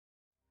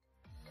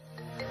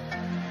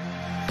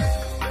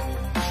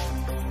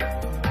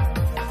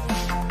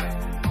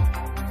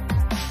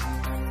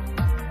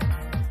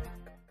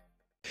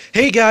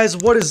Hey guys,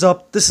 what is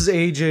up? This is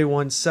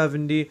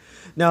AJ170.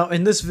 Now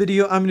in this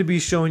video I'm going to be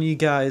showing you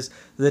guys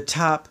the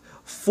top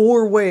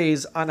 4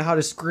 ways on how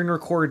to screen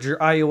record your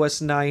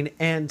iOS 9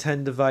 and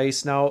 10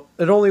 device. Now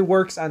it only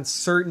works on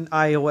certain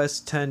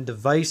iOS 10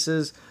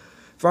 devices.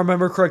 If I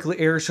remember correctly,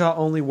 AirShot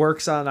only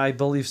works on, I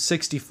believe,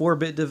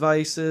 64-bit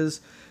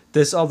devices.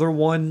 This other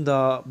one,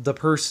 the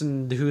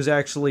person who's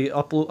actually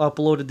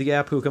uploaded the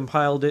app, who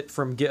compiled it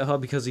from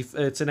GitHub, because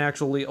it's an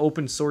actually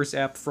open source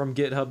app from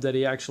GitHub that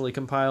he actually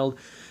compiled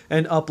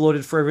and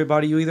uploaded for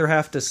everybody. You either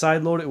have to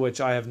sideload it, which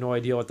I have no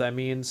idea what that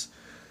means,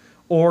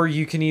 or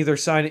you can either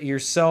sign it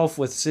yourself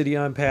with City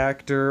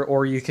Unpackter,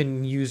 or you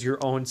can use your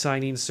own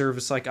signing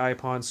service like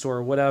iPawn Store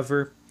or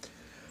whatever.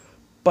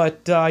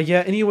 But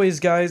yeah, anyways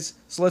guys,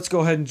 so let's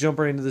go ahead and jump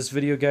right into this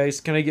video, guys.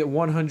 Can I get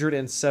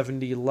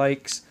 170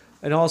 likes?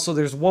 And also,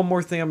 there's one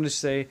more thing I'm going to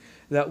say,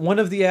 that one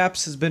of the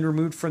apps has been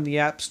removed from the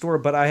App Store,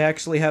 but I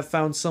actually have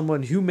found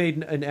someone who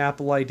made an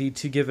Apple ID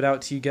to give it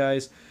out to you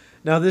guys.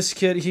 Now, this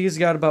kid, he's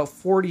got about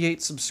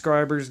 48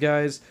 subscribers,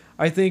 guys.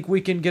 I think we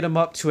can get him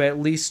up to at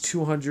least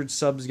 200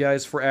 subs,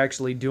 guys, for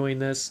actually doing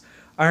this.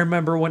 I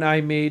remember when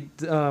I made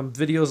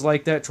videos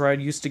like that,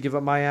 used to give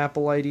up my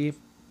Apple ID.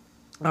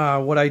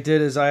 What I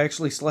did is I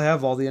actually still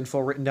have all the info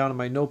written down in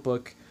my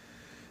notebook.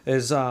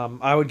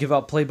 I would give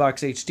out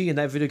Playbox HD, and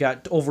that video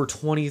got over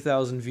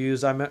 20,000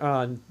 views.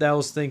 That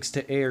was thanks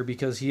to Air,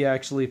 because he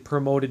actually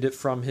promoted it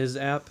from his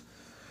app.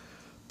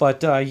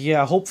 But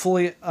yeah,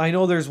 hopefully, I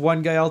know there's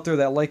one guy out there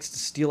that likes to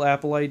steal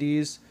Apple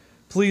IDs.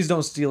 Please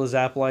don't steal his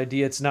Apple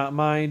ID. It's not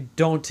mine.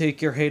 Don't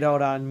take your hate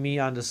out on me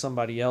onto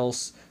somebody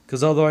else,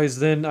 because otherwise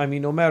then, I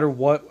mean, no matter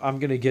what, I'm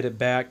going to get it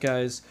back,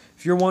 guys.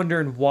 If you're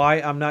wondering why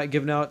I'm not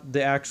giving out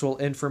the actual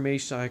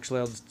information,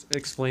 actually, I'll just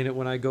explain it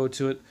when I go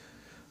to it.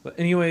 But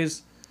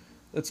anyways,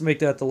 let's make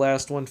that the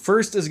last one.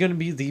 First is going to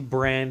be the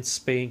brand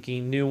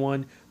spanking new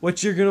one.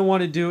 What you're going to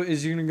want to do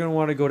is you're going to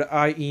want to go to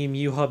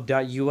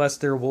iemuhub.us.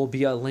 There will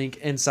be a link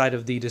inside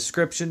of the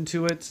description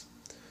to it.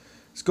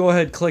 Just go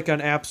ahead, click on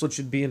apps, which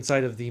should be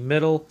inside of the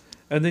middle,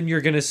 and then you're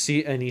going to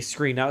see any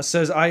screen. Now it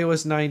says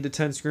iOS 9 to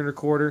 10 screen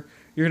recorder.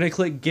 You're going to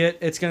click get.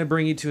 It's going to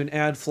bring you to an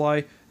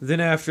AdFly.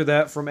 Then after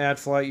that, from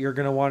AdFly, you're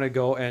going to want to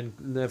go,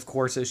 and of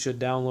course it should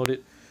download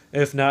it.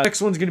 If not,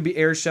 next one's going to be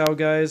AirShot,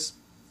 guys.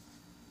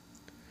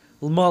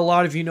 A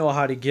lot of you know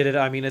how to get it.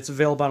 I mean, it's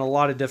available on a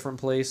lot of different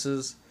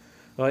places.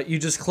 You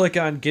just click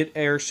on Get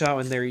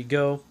AirShot, and there you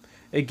go.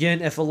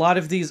 Again, if a lot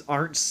of these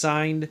aren't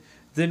signed,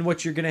 then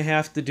what you're going to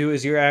have to do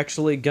is you're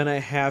actually going to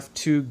have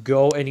to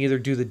go and either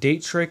do the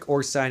date trick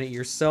or sign it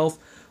yourself.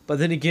 But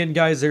then again,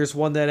 guys, there's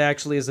one that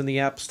actually is in the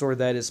App Store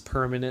that is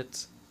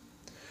permanent.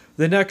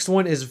 The next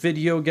one is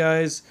video,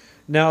 guys.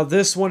 Now,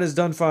 this one is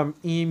done from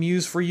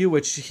eMuse for you,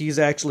 which he's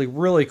actually a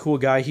really cool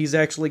guy. He's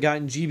actually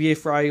gotten GBA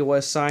for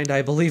iOS signed,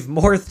 I believe,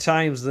 more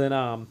times than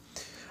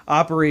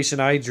Operation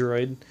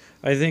iDroid.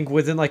 I think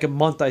within like a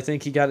month, I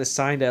think he got it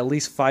signed at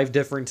least 5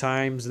 different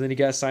times, and then he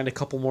got signed a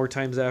couple more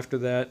times after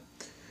that.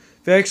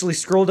 If you actually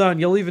scroll down,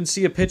 you'll even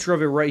see a picture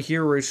of it right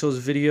here where it shows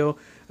video.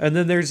 And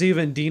then there's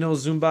even Dino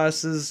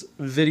Zumbas's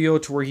video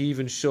to where he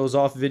even shows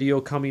off video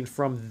coming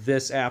from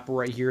this app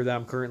right here that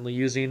I'm currently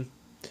using.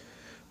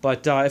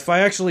 But if I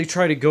actually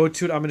try to go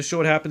to it, I'm going to show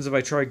what happens if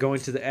I try going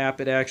to the app.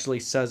 It actually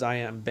says I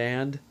am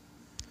banned.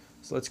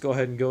 So let's go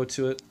ahead and go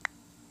to it.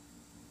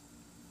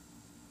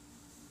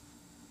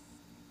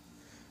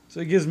 So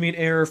it gives me an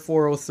error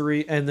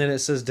 403, and then it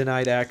says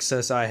denied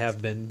access, I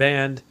have been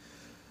banned.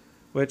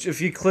 Which,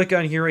 if you click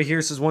on here right here,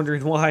 it says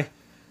wondering why.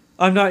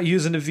 I'm not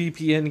using a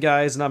VPN,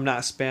 guys, and I'm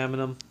not spamming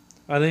them.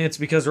 I think it's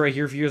because right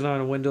here, if you're using it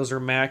on Windows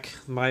or Mac,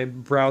 my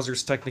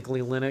browser's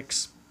technically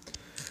Linux.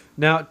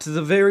 Now, to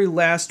the very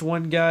last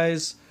one,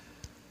 guys,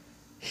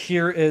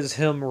 here is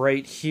him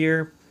right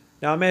here.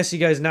 Now, I'm asking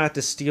you guys not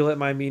to steal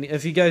it. I mean,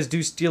 if you guys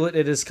do steal it,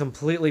 it is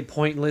completely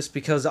pointless,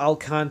 because I'll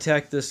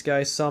contact this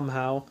guy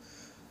somehow,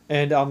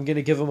 and I'm going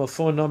to give him a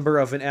phone number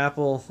of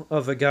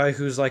a guy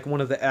who's like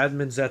one of the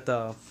admins at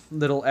the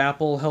little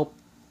Apple help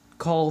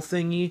call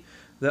thingy,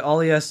 that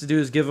all he has to do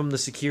is give him the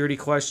security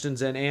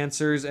questions and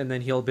answers, and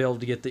then he'll be able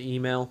to get the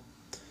email.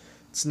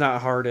 It's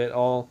not hard at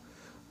all.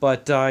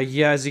 But,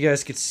 yeah, as you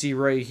guys can see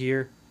right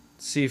here,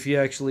 see if he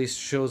actually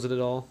shows it at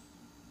all.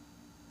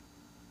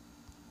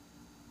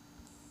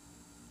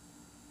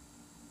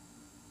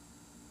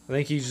 I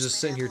think he's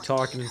just sitting here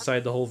talking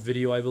inside the whole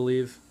video, I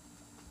believe.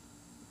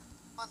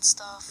 What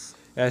stuff?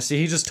 Yeah, see,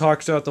 he just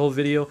talks throughout the whole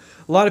video.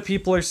 A lot of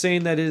people are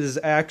saying that it is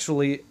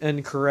actually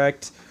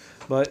incorrect.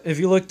 But if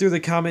you look through the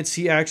comments,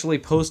 he actually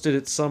posted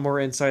it somewhere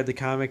inside the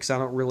comics. I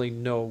don't really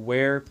know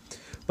where.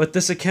 But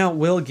this account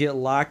will get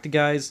locked,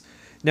 guys.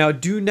 Now,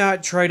 do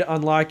not try to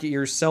unlock it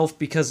yourself,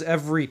 because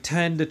every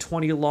 10 to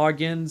 20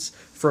 logins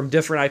from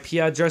different IP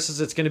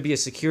addresses, it's going to be a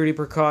security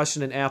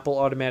precaution, and Apple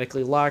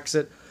automatically locks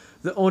it.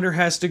 The owner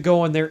has to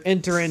go in there,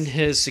 enter in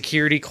his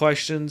security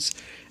questions,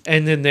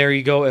 and then there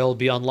you go. It'll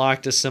be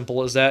unlocked, as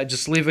simple as that.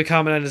 Just leave a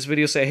comment on this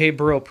video, say, hey,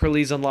 bro,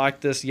 please unlock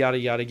this, yada,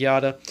 yada,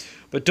 yada.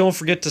 But don't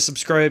forget to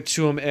subscribe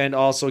to him and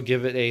also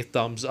give it a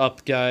thumbs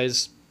up,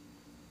 guys.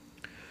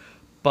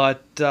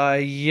 But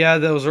yeah,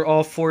 those are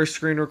all 4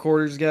 screen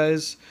recorders,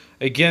 guys.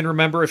 Again,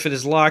 remember, if it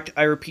is locked,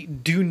 I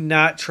repeat, do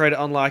not try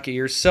to unlock it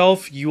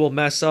yourself. You will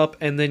mess up,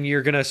 and then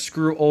you're going to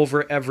screw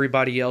over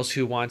everybody else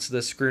who wants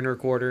this screen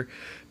recorder.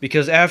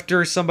 Because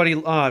after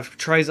somebody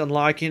tries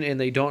unlocking and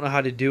they don't know how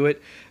to do it,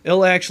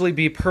 it'll actually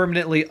be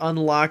permanently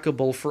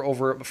unlockable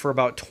for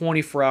about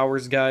 24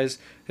 hours, guys.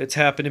 It's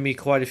happened to me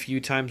quite a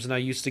few times when I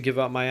used to give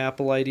out my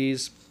Apple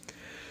IDs.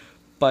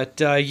 But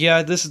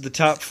yeah, this is the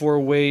top 4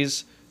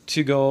 ways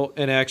to go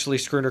and actually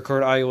screen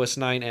record iOS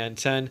 9 and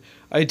 10.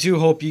 I do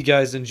hope you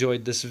guys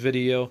enjoyed this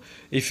video.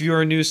 If you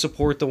are new,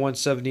 support the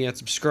 170 and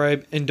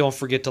subscribe, and don't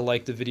forget to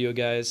like the video,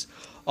 guys.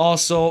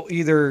 Also,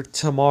 either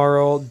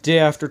tomorrow, day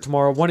after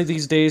tomorrow, one of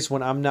these days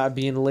when I'm not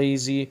being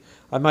lazy,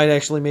 I might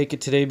actually make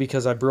it today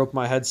because I broke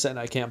my headset and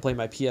I can't play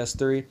my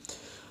PS3.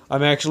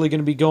 I'm actually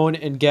going to be going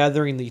and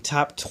gathering the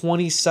top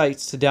 20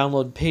 sites to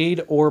download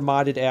paid or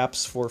modded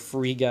apps for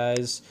free,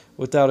 guys,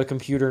 without a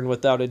computer and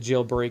without a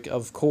jailbreak,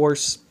 of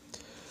course.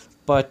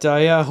 But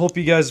yeah, I hope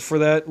you guys for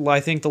that. I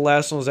think the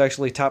last one was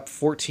actually top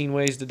 14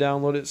 ways to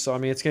download it. So, I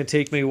mean, it's going to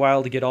take me a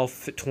while to get all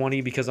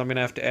 20 because I'm going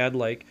to have to add,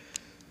 like,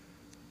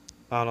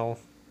 I don't know,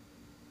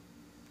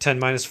 10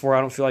 minus 4.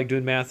 I don't feel like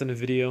doing math in a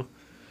video.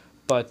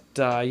 But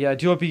yeah, I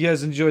do hope you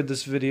guys enjoyed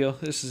this video.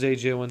 This is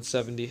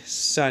AJ170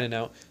 signing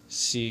out.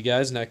 See you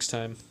guys next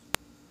time.